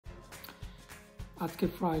আজকে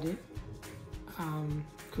ফ্রাইডে,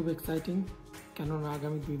 খুব এক্সাইটিং কেননা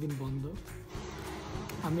আগামী 2 দিন বন্ধ।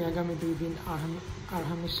 আমি আগামী 2 দিন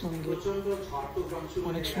আরহামের সঙ্গে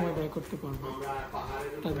অনেক সময় ব্যয় করতে পারবো,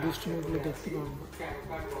 তার দুষ্টুমিগুলো দেখতে পারবো।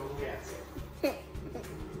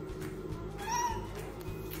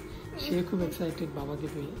 সে খুব এক্সাইটেড বাবাকে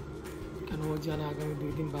পেয়ে, কেন ও জানে আগামী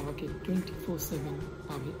 2 দিন বাবাকে 24/7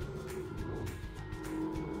 পাবে।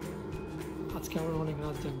 আজকে আমরা অনেক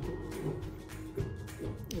রাত জাগবো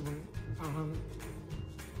এবং আরহাম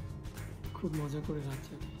খুব মজা করে রাত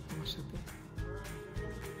জাগে আমার সাথে।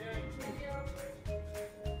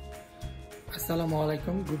 আসসালামু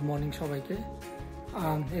আলাইকুম, গুড মর্নিং সবাইকে।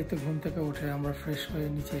 এই তো ঘুম থেকে উঠে আমরা ফ্রেশ হয়ে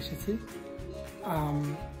নিচে এসেছি।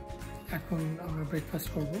 এখন আমরা ব্রেকফাস্ট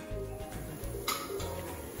করব।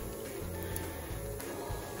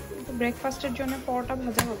 ব্রেকফাস্টের জন্য পরোটা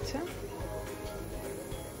ভাজা হচ্ছে।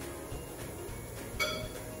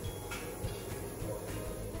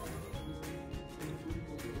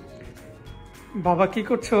 বাবা কি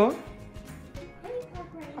করছো?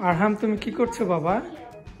 আরহাম তুমি কি করছো বাবা?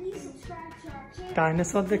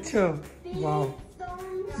 ডাইনোসর দেখছো? ওয়াও।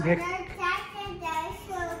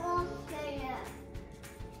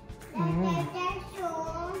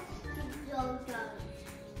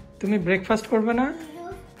 তুমি ব্রেকফাস্ট করবে না?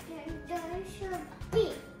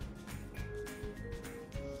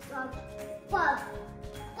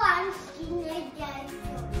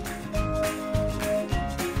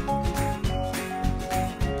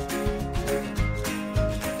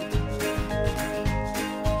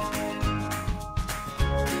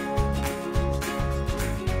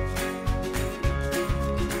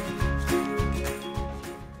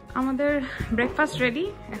 আমাদের ব্রেকফাস্ট রেডি,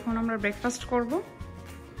 এখন আমরা ব্রেকফাস্ট করব।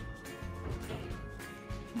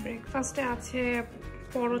 ব্রেকফাস্টে আছে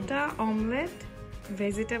পরোটা, অমলেট,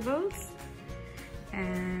 ভেজিটেবলস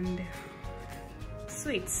অ্যান্ড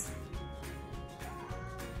সুইটস।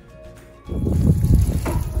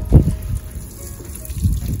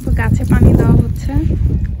 গাছে পানি দেওয়া হচ্ছে।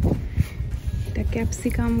 এটা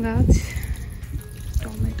ক্যাপসিকাম গাছ,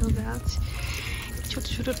 টমেটো গাছ, ছোট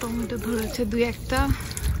ছোট টমেটো ধরেছে 2-1টা।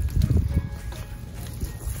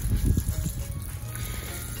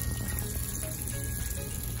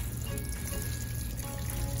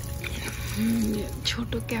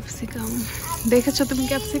 ছোট ক্যাপসিকাম দেখেছো তুমি?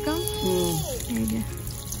 ক্যাপসিকাম এই যে,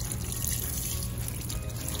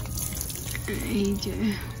 এই যে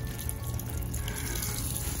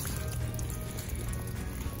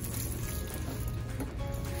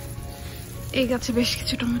এই গাছে বেশ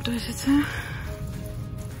কিছু টমেটো এসেছে।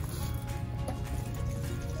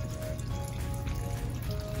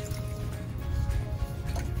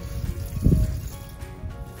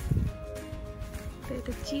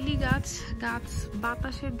 এটা চিলি গাছ, গাছ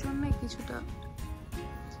বাতাসের জন্য কিছুটা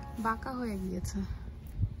বাঁকা হয়ে গিয়েছে।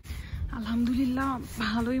 আলহামদুলিল্লাহ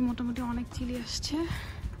ভালোই, মোটামুটি অনেক চিলি আসছে।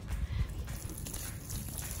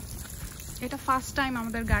 এটা ফার্স্ট টাইম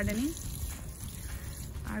আমাদের গার্ডেনিং,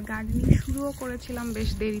 আর গার্ডেনিং শুরুও করেছিলাম বেশ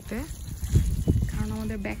দেরিতে, কারণ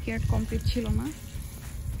আমাদের ব্যাকইয়ার্ড কমপ্লিট ছিল না।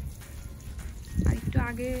 আর একটু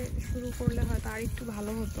আগে শুরু করলে হয়তো আর একটু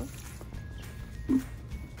ভালো হতো।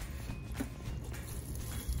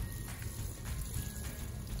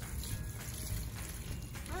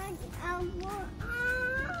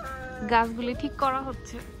 গাছগুলি ঠিক করা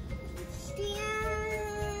হচ্ছে।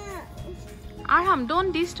 আরহাম, ডোন্ট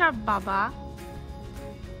ডিস্টার্ব বাবা।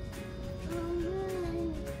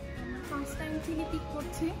 ফার্স্ট টাইম থেকে ঠিক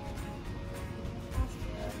করছি।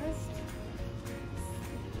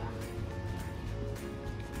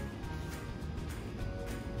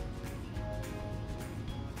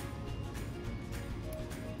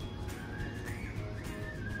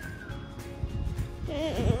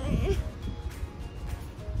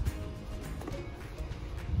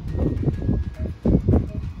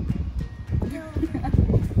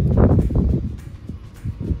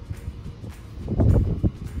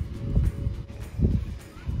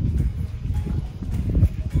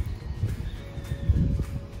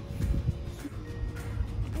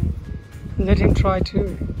 Let him try too.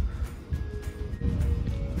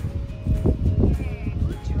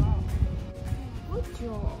 Good job. Good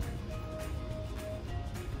job.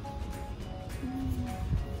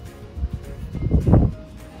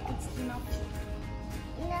 It's enough.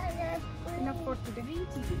 Enough for today. Green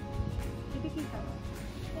chili. It is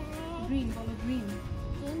green. Follow green.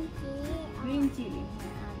 Green chili.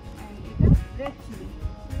 And it is red chili.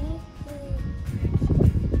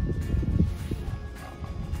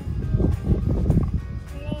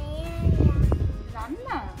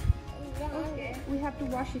 We have to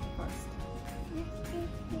wash it first.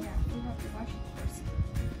 Yeah, we have to wash it first.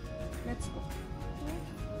 Let's go.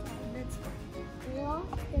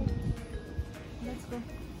 আসো।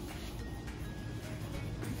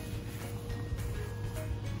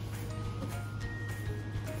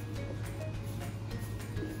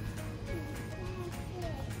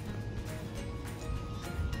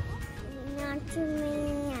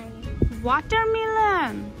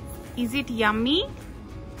 Watermelon. Is it yummy?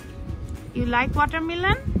 You like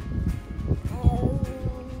watermelon?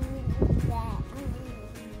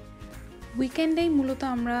 উইকেন্ডেই মূলত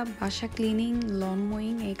আমরা বাসা cleaning, loan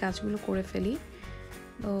মোয়িং এই কাজগুলো করে ফেলি।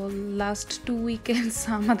 তো last 2 weekends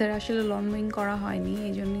আমাদের আসলে লন মোয়িং করা হয়নি,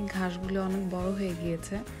 এই জন্যই ঘাসগুলো অনেক বড় হয়ে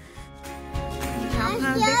গিয়েছে।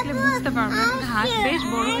 আপনারা দেখলে বুঝতে পারবেন ঘাস বেশ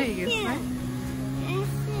বড় হয়ে গেছে।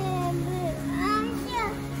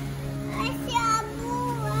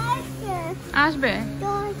 আসবে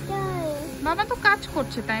বাবা, তো কাজ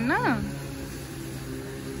করছে তাই না?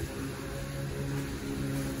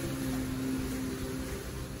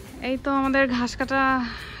 এই তো আমাদের ঘাস কাটা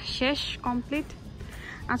শেষ, কমপ্লিট।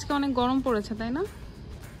 আজকে অনেক গরম পড়েছে তাই না?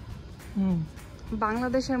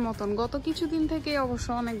 বাংলাদেশের মতন গত কিছুদিন থেকে অবশ্য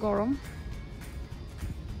অনেক গরম।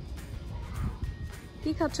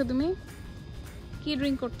 কি খাচ্ছ তুমি? কি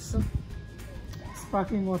ড্রিঙ্ক করতেছো?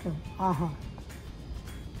 Sparkling water. আহা,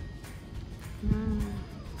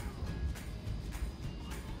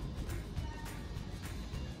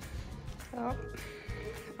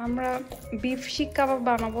 আমরা বিফ শিক কাবাব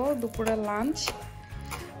বানাবো দুপুরের লাঞ্চ,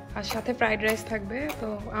 আর সাথে ফ্রাইড রাইস থাকবে। তো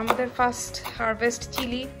আমাদের ফার্স্ট হারভেস্ট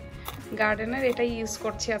চিলি গার্ডেনের এটাই ইউজ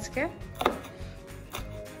করছি আজকে।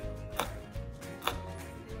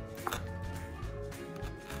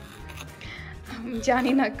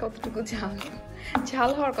 জানি না কতটুকু ঝাল, ঝাল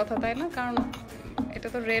হওয়ার কথা তাই না, কারণ এটা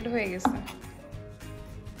তো রেড হয়ে গেছে।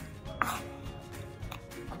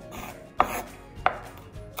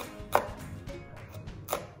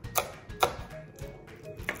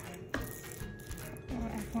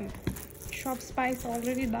 এখন সব স্পাইস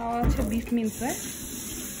অলরেডি দেওয়া আছে বিফ মিন্সে,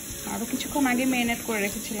 আরও কিছুক্ষণ আগে ম্যারিনেট করে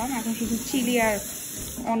রেখেছিলাম। এখন শুধু চিলি আর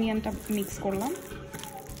অনিয়নটা মিক্স করলাম।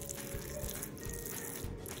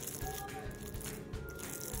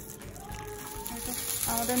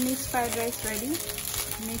 আমাদের mixed fried rice ready,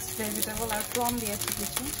 mixed vegetable আর প্রন দিয়েছি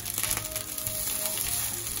কিছু।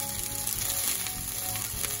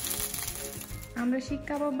 আমরা শিক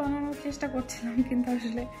কাবাব বানানোর চেষ্টা করছিলাম, কিন্তু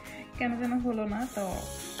আসলে কেন যেন হলো না, তো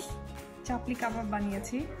চাপলি কাবাব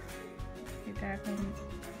বানিয়েছি। এটা এখন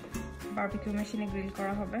বারবিকিউ মেশিনে গ্রিল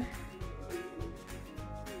করা হবে।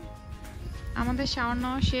 আমাদের শাওয়ার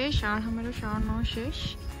নেওয়া শেষ, আরহামেরও শাওয়ার নেওয়া শেষ।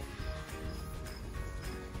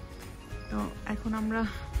 তো এখন আমরা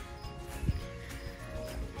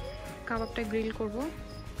কাবাবটা গ্রিল করব,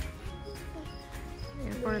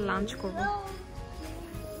 এরপরে লাঞ্চ করব।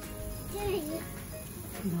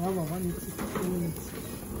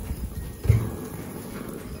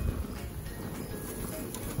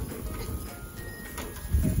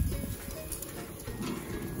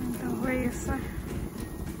 হয়ে গেছে।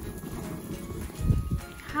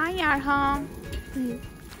 হাই আরহাম।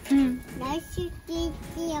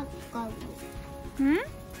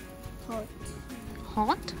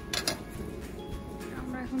 হট।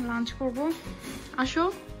 আমরা এখন লাঞ্চ করব, আসো।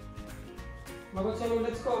 বাবা চলো,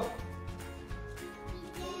 লেটস গো।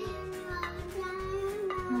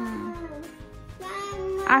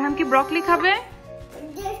 আরহাম কি ব্রকলি খাবে?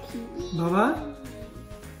 বাবা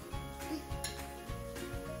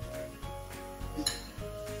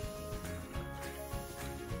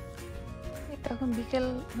এখন বিকেল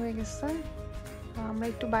হয়ে গেছে, আমরা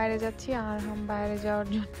একটু বাইরে যাচ্ছি। আরহাম বাইরে যাওয়ার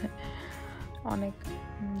জন্য অনেক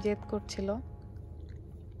জেদ করছিল।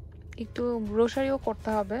 একটু গ্রোসারিও করতে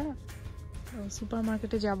হবে, সুপার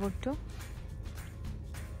মার্কেটে যাবো একটু।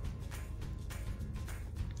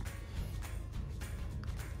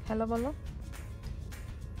 হ্যালো বলো।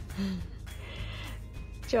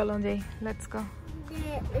 চলো যাই, লেটস গো।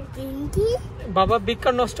 বাবা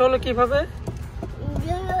বিকার নষ্ট হলো কিভাবে?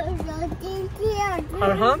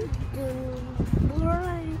 আরহাম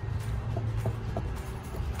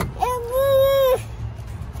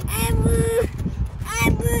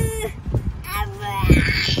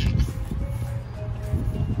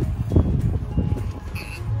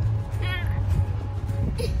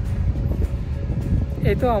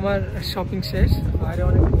এই তো আমার শপিং শেষ, বাইরে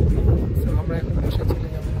অনেক আমরা এখন বসে চলে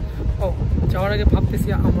যাবো। ও যাওয়ার আগে ভাবতেছি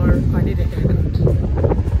আমার I need a hair cut,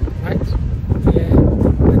 right?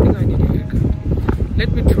 I think I need a hair cut.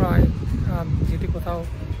 Let me try. যদি কোথাও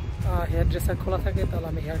হেয়ার ড্রেসার খোলা থাকে তাহলে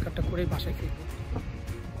আমি হেয়ার কাটটা করেই বাসায় ফিরব।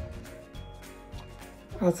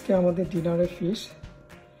 আজকে আমাদের ডিনারের ফিশ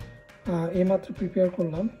এইমাত্র প্রিপেয়ার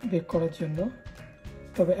করলাম বেক করার জন্য,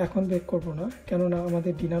 তবে এখন বেক করব না, কেননা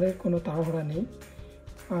আমাদের ডিনারের কোনো তাড়াহুড়া নেই।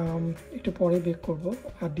 একটু পরে বেক করব,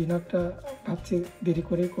 আর ডিনারটা ভাবছি দেরি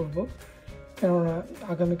করেই করব, কেননা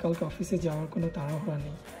আগামীকালকে অফিসে যাওয়ার কোনো তাড়াহুড়া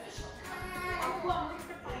নেই।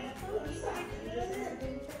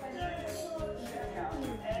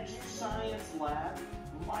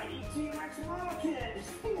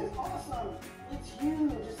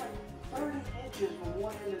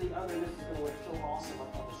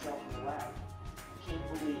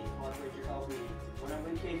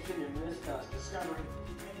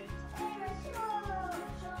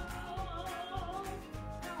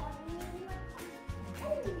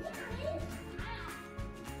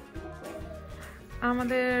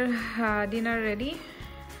 আমাদের dinner ready,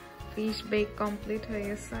 fish bake complete হয়ে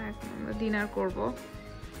গেছে, এখন আমরা ডিনার করব।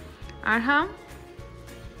 আরহাম,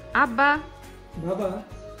 আব্বা, বাবা,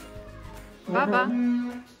 বাবা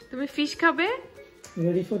তুমি ফিশ খাবে?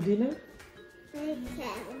 Ready for dinner?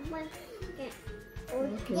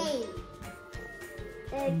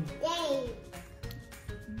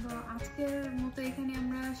 আজকের মতো এখানে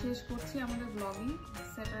আমরা শেষ করছি আমাদের ব্লগিং।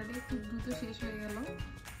 স্যাটারডে খুব দ্রুত শেষ হয়ে গেল,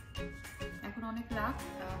 এখন অনেক রাত।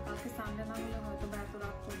 কালকে সানডে না হলে হয়তো বা এত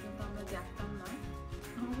রাত পর্যন্ত আমরা জাগতাম না।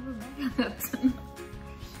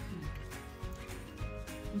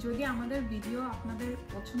 যদি আমাদের ভিডিও আপনাদের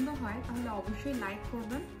পছন্দ হয় তাহলে অবশ্যই লাইক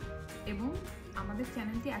করবেন, এবং আমাদের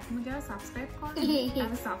চ্যানেলটি এখনো যারা সাবস্ক্রাইব করেন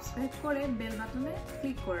তারা সাবস্ক্রাইব করে বেল বাটনে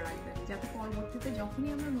ক্লিক করে রাখবেন, যাতে পরবর্তীতে যখনই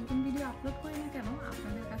আমরা নতুন ভিডিও আপলোড করি না কেন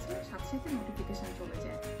আপনাদের কাছে সাথে সাথে নোটিফিকেশন চলে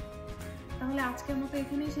যায়। তাহলে আজকের মতো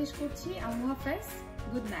এখানেই শেষ করছি। আল্লাহ হাফেজ,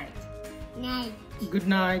 গুড নাইট। গুড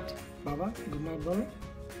নাইট বাবা, গুড নাইট বলো।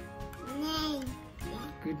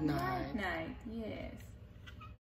 Good night. Night, yes.